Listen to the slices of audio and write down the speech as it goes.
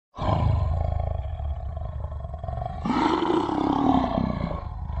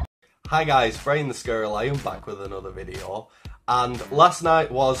Hi guys, Brain the Squirrel. I am back with another video, and last night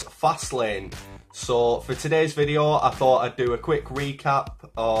was Fastlane. So for today's video I thought I'd do a quick recap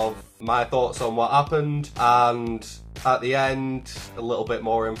of my thoughts on what happened, and at the end a little bit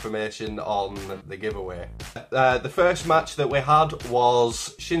more information on the giveaway. The first match that we had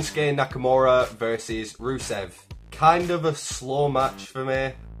was Shinsuke Nakamura versus Rusev. Kind of a slow match for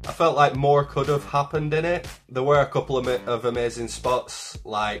me. I felt like more could have happened in it. There were a couple of amazing spots,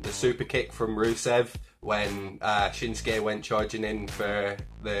 like the super kick from Rusev when Shinsuke went charging in for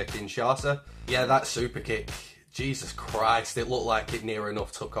the Kinshasa. Yeah, that super kick, Jesus Christ, it looked like it near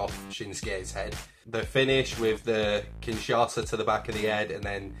enough took off Shinsuke's head. The finish with the Kinshasa to the back of the head and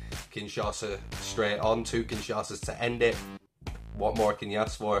then Kinshasa straight on, two Kinshasas to end it. What more can you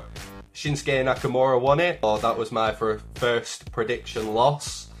ask for? Shinsuke Nakamura won it. Oh, that was my first prediction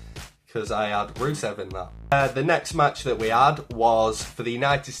loss, because I had Rusev in that. The next match that we had was for the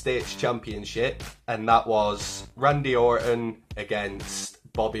United States Championship, and that was Randy Orton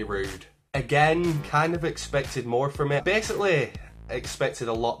against Bobby Roode. Again, kind of expected more from it. Basically, expected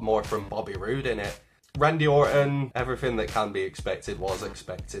a lot more from Bobby Roode in it. Randy Orton, everything that can be expected was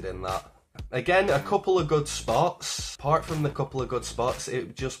expected in that. Again, a couple of good spots. Apart from the couple of good spots,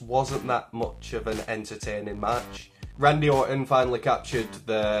 it just wasn't that much of an entertaining match. Randy Orton finally captured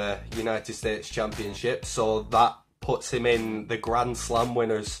the United States Championship, so that puts him in the Grand Slam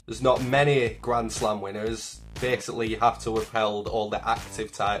winners. There's not many Grand Slam winners. Basically, you have to have held all the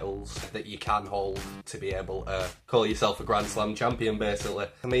active titles that you can hold to be able to call yourself a Grand Slam champion, basically.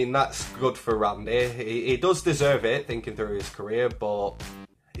 I mean, that's good for Randy. He does deserve it, thinking through his career, but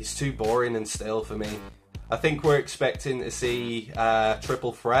he's too boring and stale for me. I think we're expecting to see a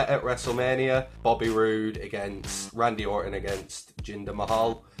triple threat at WrestleMania. Bobby Roode against Randy Orton against Jinder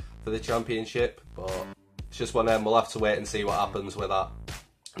Mahal for the championship. But it's just one of them. We'll have to wait and see what happens with that.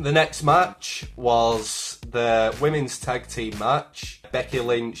 The next match was the women's tag team match. Becky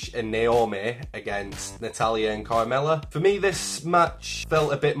Lynch and Naomi against Natalya and Carmella. For me, this match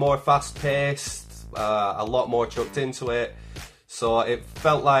felt a bit more fast-paced. A lot more chucked into it. So it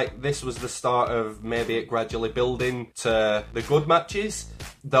felt like this was the start of maybe it gradually building to the good matches.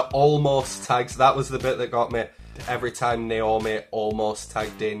 The almost tags, that was the bit that got me. Every time Naomi almost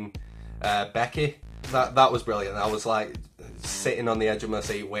tagged in Becky, that was brilliant. I was like sitting on the edge of my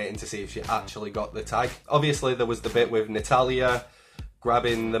seat waiting to see if she actually got the tag. Obviously there was the bit with Natalya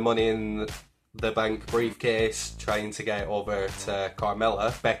grabbing the Money in the Bank briefcase, trying to get over to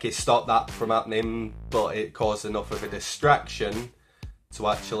Carmella. Becky stopped that from happening, but it caused enough of a distraction to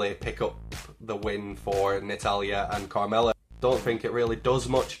actually pick up the win for Natalya and Carmella. Don't think it really does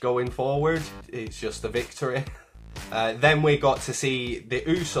much going forward, it's just a victory. Then we got to see the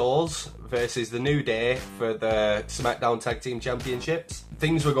Usos versus the New Day for the SmackDown Tag Team Championships.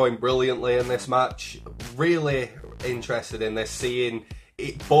 Things were going brilliantly in this match. Really interested in this, seeing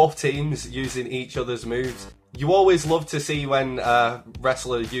both teams using each other's moves. You always love to see when a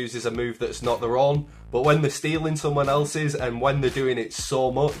wrestler uses a move that's not their own, but when they're stealing someone else's and when they're doing it so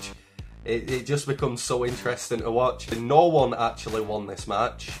much, it just becomes so interesting to watch. No one actually won this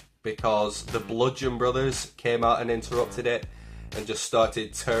match because the Bludgeon Brothers came out and interrupted it and just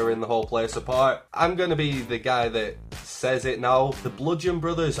started tearing the whole place apart. I'm gonna be the guy that says it now. The Bludgeon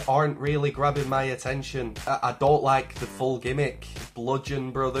Brothers aren't really grabbing my attention. I don't like the full gimmick.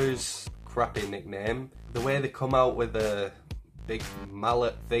 Bludgeon Brothers, crappy nickname. The way they come out with the big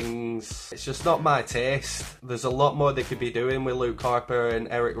mallet things, it's just not my taste. There's a lot more they could be doing with Luke Harper and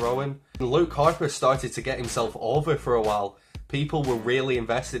Eric Rowan. Luke Harper started to get himself over for a while. People were really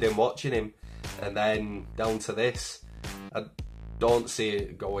invested in watching him, and then down to this. I don't see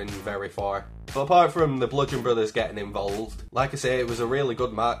it going very far. But apart from the Bludgeon Brothers getting involved, like I say, it was a really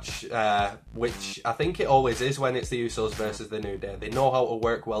good match, which I think it always is when it's the Usos versus the New Day. They know how to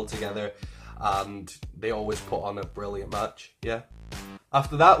work well together, and they always put on a brilliant match, yeah.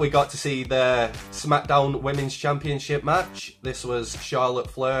 After that, we got to see the SmackDown Women's Championship match. This was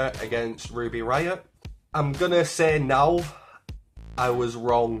Charlotte Flair against Ruby Riott. I'm gonna say now, I was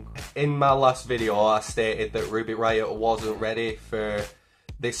wrong. In my last video I stated that Ruby Riott wasn't ready for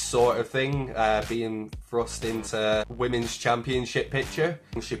this sort of thing, being thrust into women's championship picture.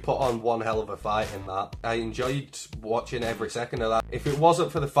 She put on one hell of a fight in that. I enjoyed watching every second of that. If it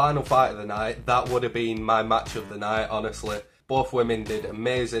wasn't for the final fight of the night, that would have been my match of the night, honestly. Both women did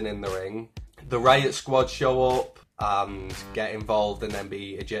amazing in the ring. The Riott Squad show up and get involved and then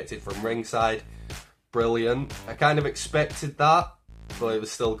be ejected from ringside. Brilliant. I kind of expected that, but it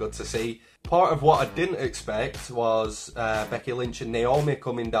was still good to see. Part of what I didn't expect was Becky Lynch and Naomi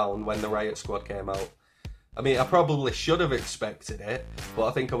coming down when the Riott Squad came out. I mean, I probably should have expected it, but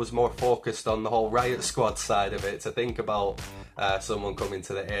I think I was more focused on the whole Riot Squad side of it to think about someone coming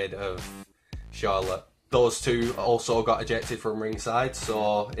to the aid of Charlotte. Those two also got ejected from ringside,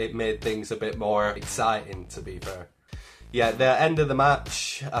 so it made things a bit more exciting, to be fair. Yeah, the end of the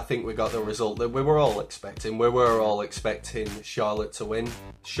match, I think we got the result that we were all expecting. We were all expecting Charlotte to win.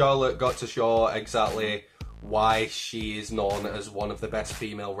 Charlotte got to show exactly why she is known as one of the best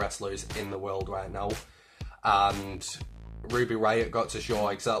female wrestlers in the world right now. And Ruby Riott got to show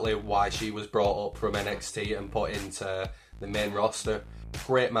exactly why she was brought up from NXT and put into the main roster.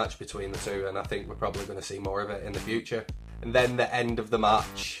 Great match between the two, and I think we're probably going to see more of it in the future. And then the end of the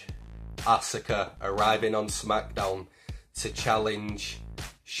match, Asuka arriving on SmackDown to challenge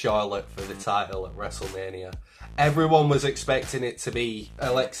Charlotte for the title at WrestleMania. Everyone was expecting it to be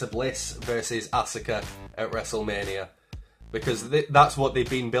Alexa Bliss versus Asuka at WrestleMania, because that's what they've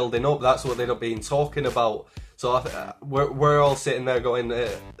been building up, that's what they've been talking about. So we're all sitting there going,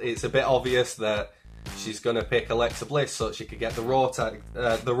 it's a bit obvious that she's going to pick Alexa Bliss so she could get the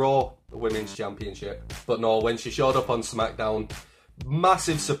Raw Women's Championship. But no, when she showed up on SmackDown,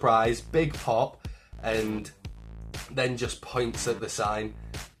 massive surprise, big pop, and then just points at the sign.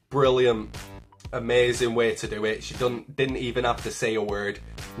 Brilliant, amazing way to do it. She didn't even have to say a word.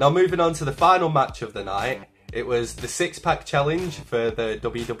 Now moving on to the final match of the night, it was the six-pack challenge for the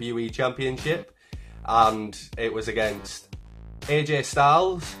WWE Championship, and it was against AJ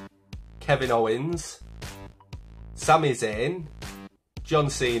Styles, Kevin Owens, Sami Zayn, John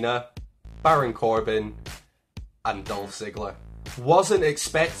Cena, Baron Corbin, and Dolph Ziggler. Wasn't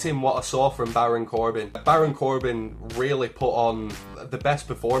expecting what I saw from Baron Corbin. Baron Corbin really put on the best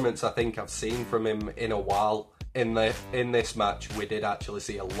performance I think I've seen from him in a while. In this match, we did actually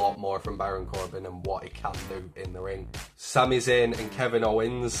see a lot more from Baron Corbin and what he can do in the ring. Sami Zayn and Kevin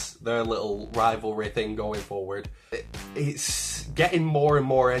Owens, their little rivalry thing going forward, it's getting more and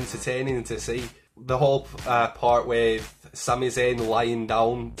more entertaining to see. The whole part with Sami Zayn lying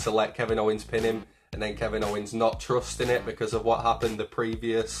down to let Kevin Owens pin him, and then Kevin Owens not trusting it because of what happened the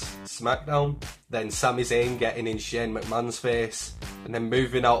previous SmackDown. Then Sami Zayn getting in Shane McMahon's face, and then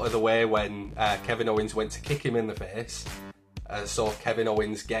moving out of the way when Kevin Owens went to kick him in the face. So Kevin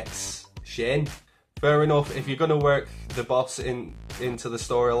Owens gets Shane. Fair enough, if you're going to work the boss into the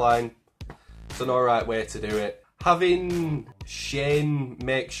storyline, it's an alright way to do it. Having Shane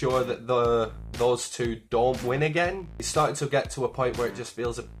make sure that those two don't win again, it's starting to get to a point where it just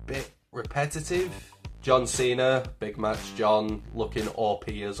feels a bit repetitive. John Cena, big match John, looking OP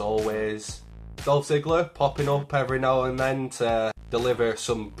as always. Dolph Ziggler popping up every now and then to deliver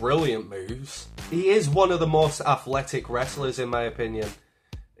some brilliant moves. He is one of the most athletic wrestlers in my opinion.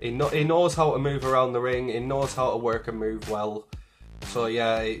 He knows how to move around the ring, he knows how to work and move well. So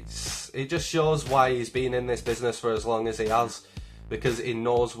yeah, it just shows why he's been in this business for as long as he has, because he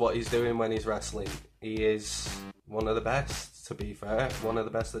knows what he's doing when he's wrestling. He is one of the best, to be fair, one of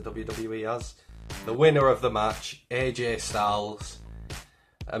the best that WWE has. The winner of the match, AJ Styles.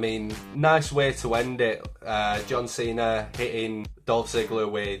 I mean, nice way to end it. John Cena hitting Dolph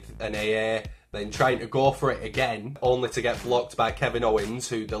Ziggler with an AA, then trying to go for it again, only to get blocked by Kevin Owens,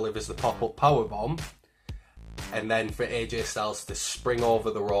 who delivers the pop-up powerbomb. And then for AJ Styles to spring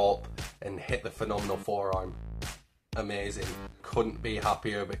over the rope and hit the phenomenal forearm. Amazing. Couldn't be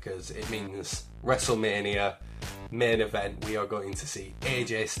happier, because it means WrestleMania main event, we are going to see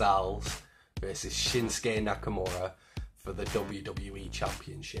AJ Styles versus Shinsuke Nakamura for the WWE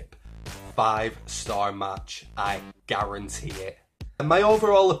Championship. 5-star match, I guarantee it. And my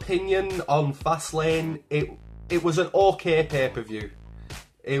overall opinion on Fastlane, it was an okay pay-per-view.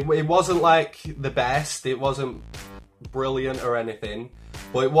 It wasn't like the best, it wasn't brilliant or anything,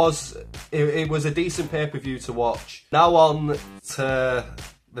 but it was a decent pay-per-view to watch. Now on to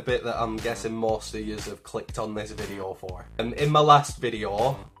the bit that I'm guessing most of you have clicked on this video for. And in my last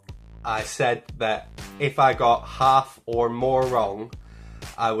video, I said that if I got half or more wrong,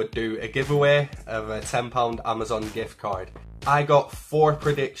 I would do a giveaway of a £10 Amazon gift card. I got 4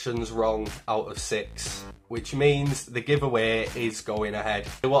 predictions wrong out of 6, which means the giveaway is going ahead.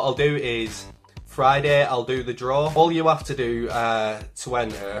 What I'll do is, Friday I'll do the draw. All you have to do to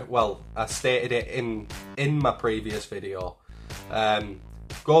enter, well, I stated it in my previous video.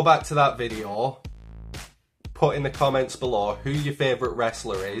 Go back to that video, put in the comments below who your favourite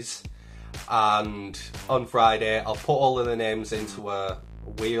wrestler is, and on Friday I'll put all of the names into a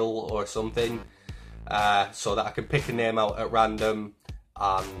wheel or something, so that I can pick a name out at random,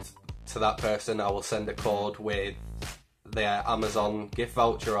 and to that person I will send a code with their Amazon gift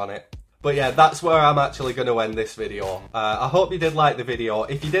voucher on it. But yeah, that's where I'm actually going to end this video. I hope you did like the video.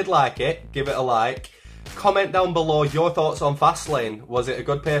 If you did like it, give it a like. Comment down below your thoughts on Fastlane. Was it a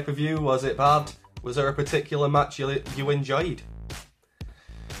good pay-per-view? Was it bad? Was there a particular match you enjoyed?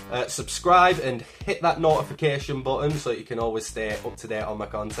 Subscribe and hit that notification button so you can always stay up to date on my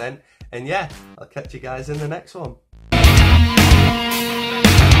content. And yeah, I'll catch you guys in the next one.